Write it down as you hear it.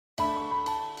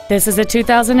This is a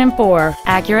 2004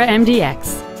 Acura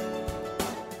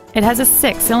MDX. It has a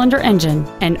 6-cylinder engine,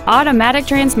 an automatic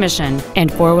transmission,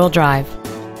 and 4-wheel drive.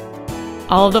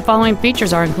 All of the following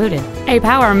features are included: a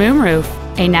power moonroof,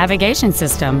 a navigation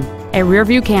system, a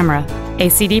rear-view camera, a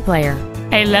CD player,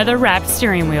 a leather-wrapped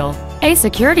steering wheel, a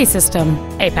security system,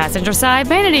 a passenger side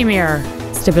vanity mirror,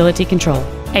 stability control,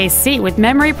 a seat with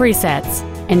memory presets,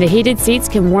 and the heated seats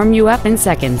can warm you up in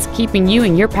seconds, keeping you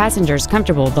and your passengers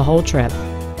comfortable the whole trip.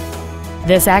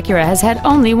 This Acura has had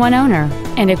only one owner,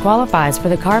 and it qualifies for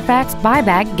the Carfax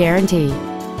buyback guarantee.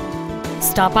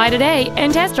 Stop by today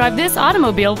and test drive this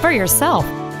automobile for yourself.